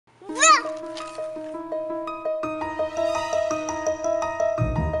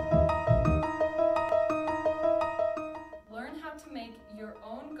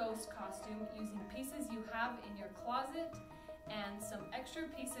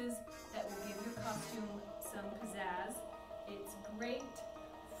pieces that will give your costume some pizzazz. It's great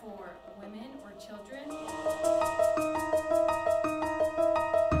for women or children.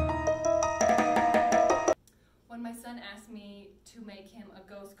 When my son asked me to make him a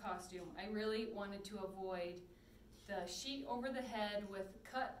ghost costume, I really wanted to avoid the sheet over the head with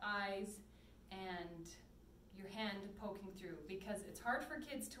cut eyes and your hand poking through, because it's hard for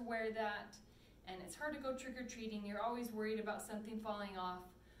kids to wear that, and it's hard to go trick-or-treating. You're always worried about something falling off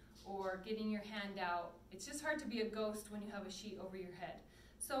or getting your hand out. It's just hard to be a ghost when you have a sheet over your head.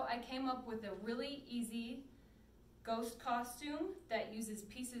 So I came up with a really easy ghost costume that uses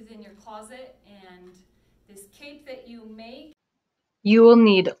pieces in your closet and this cape that you make. You will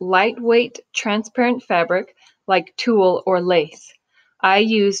need lightweight transparent fabric like tulle or lace. I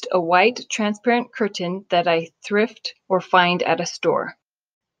used a white transparent curtain that I thrift or find at a store.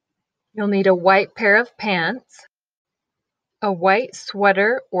 You'll need a white pair of pants, a white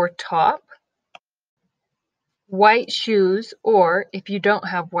sweater or top, white shoes, or if you don't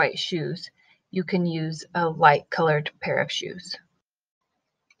have white shoes, you can use a light colored pair of shoes.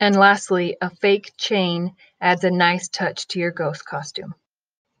 And lastly, a fake chain adds a nice touch to your ghost costume.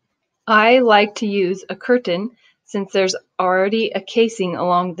 I like to use a curtain since there's already a casing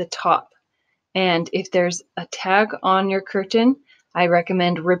along the top. And if there's a tag on your curtain, I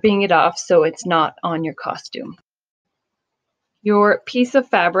recommend ripping it off so it's not on your costume. Your piece of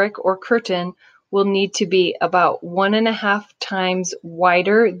fabric or curtain will need to be about 1.5 times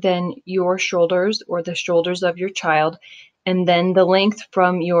wider than your shoulders or the shoulders of your child, and then the length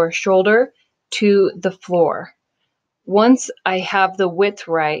from your shoulder to the floor. Once I have the width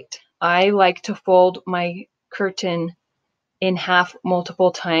right, I like to fold my curtain in half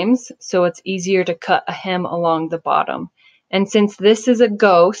multiple times so it's easier to cut a hem along the bottom. And since this is a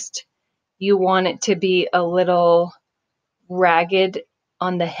ghost, you want it to be a little ragged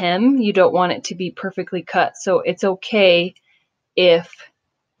on the hem. You don't want it to be perfectly cut, so it's okay if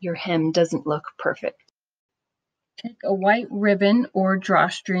your hem doesn't look perfect. Take a white ribbon or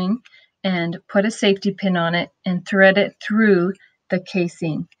drawstring and put a safety pin on it and thread it through the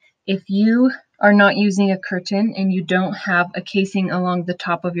casing. If you are not using a curtain and you don't have a casing along the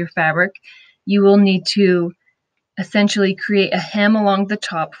top of your fabric, you will need to essentially create a hem along the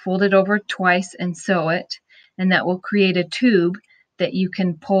top, fold it over twice and sew it, and that will create a tube that you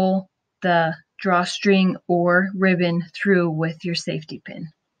can pull the drawstring or ribbon through with your safety pin.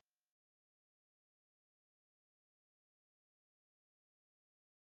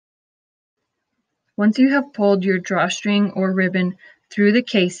 Once you have pulled your drawstring or ribbon through the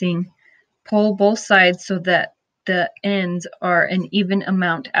casing, pull both sides so that the ends are an even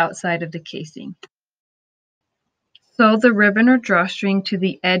amount outside of the casing. Sew the ribbon or drawstring to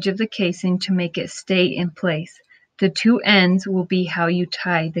the edge of the casing to make it stay in place. The two ends will be how you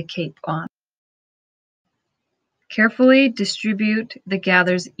tie the cape on. Carefully distribute the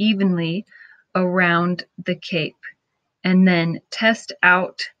gathers evenly around the cape, and then test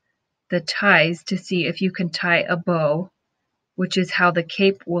out the ties to see if you can tie a bow, which is how the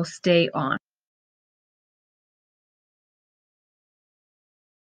cape will stay on.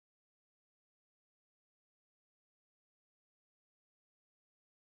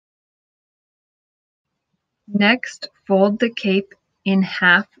 Next, fold the cape in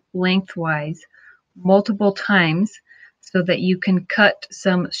half lengthwise multiple times so that you can cut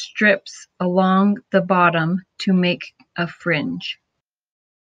some strips along the bottom to make a fringe.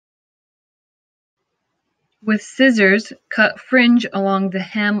 With scissors, cut fringe along the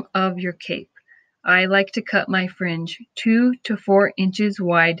hem of your cape. I like to cut my fringe 2 to 4 inches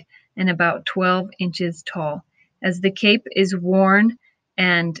wide and about 12 inches tall. As the cape is worn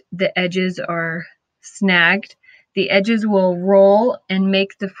and the edges are snagged, the edges will roll and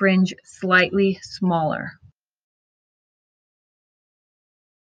make the fringe slightly smaller.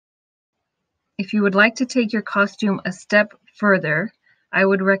 If you would like to take your costume a step further, I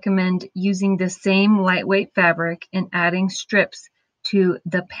would recommend using the same lightweight fabric and adding strips to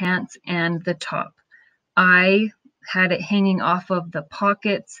the pants and the top. I had it hanging off of the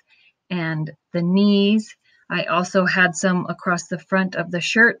pockets and the knees. I also had some across the front of the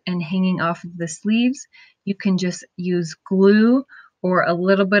shirt and hanging off of the sleeves. You can just use glue or a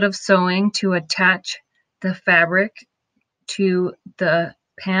little bit of sewing to attach the fabric to the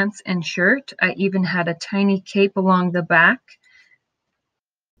pants and shirt. I even had a tiny cape along the back.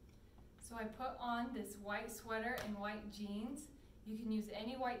 So I put on this white sweater and white jeans. You can use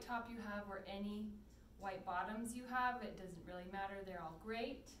any white top you have or any white bottoms you have. It doesn't really matter, they're all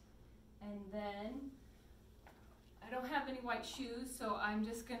great. And then I don't have any white shoes, so I'm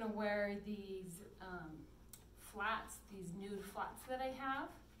just gonna wear these flats, these nude flats that I have.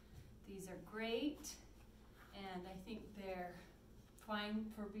 These are great, and I think they're fine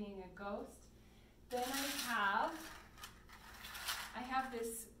for being a ghost. Then I have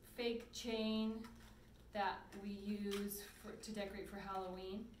this fake chain that we use to decorate for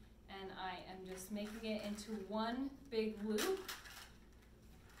Halloween, and I am just making it into one big loop,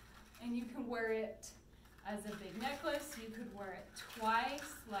 and you can wear it as a big necklace. You could wear it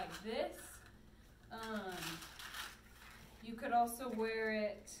twice like this. You could also wear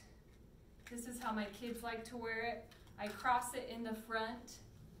it, this is how my kids like to wear it. I cross it in the front,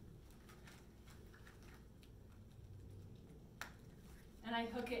 and I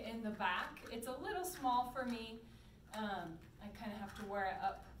hook it in the back. It's a little small for me. I kind of have to wear it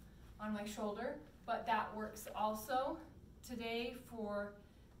up on my shoulder, but that works also. Today for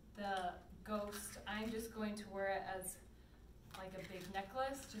the ghost, I'm just going to wear it as like a big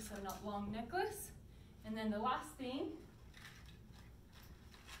necklace, just a long necklace. And then the last thing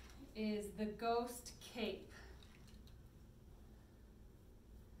is the ghost cape.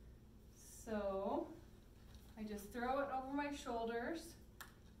 So I just throw it over my shoulders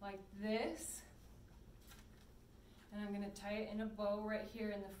like this, and I'm going to tie it in a bow right here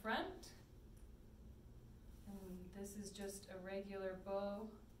in the front. And this is just a regular bow.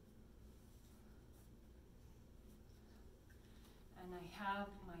 And I have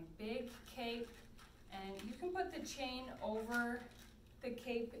my big cape, and you can put the chain over the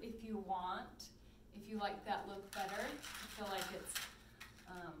cape if you want, if you like that look better. I feel like it's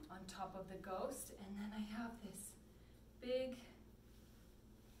on top of the ghost. And then I have this big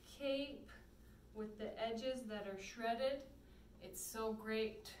cape with the edges that are shredded. It's so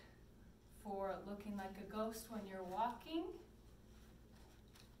great for looking like a ghost when you're walking.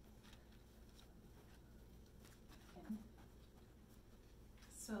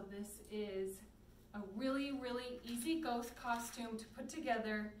 So this is a really, really easy ghost costume to put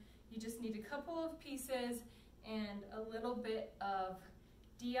together. You just need a couple of pieces and a little bit of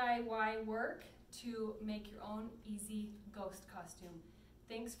DIY work to make your own easy ghost costume.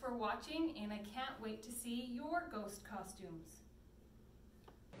 Thanks for watching, and I can't wait to see your ghost costumes.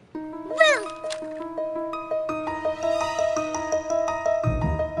 Boom!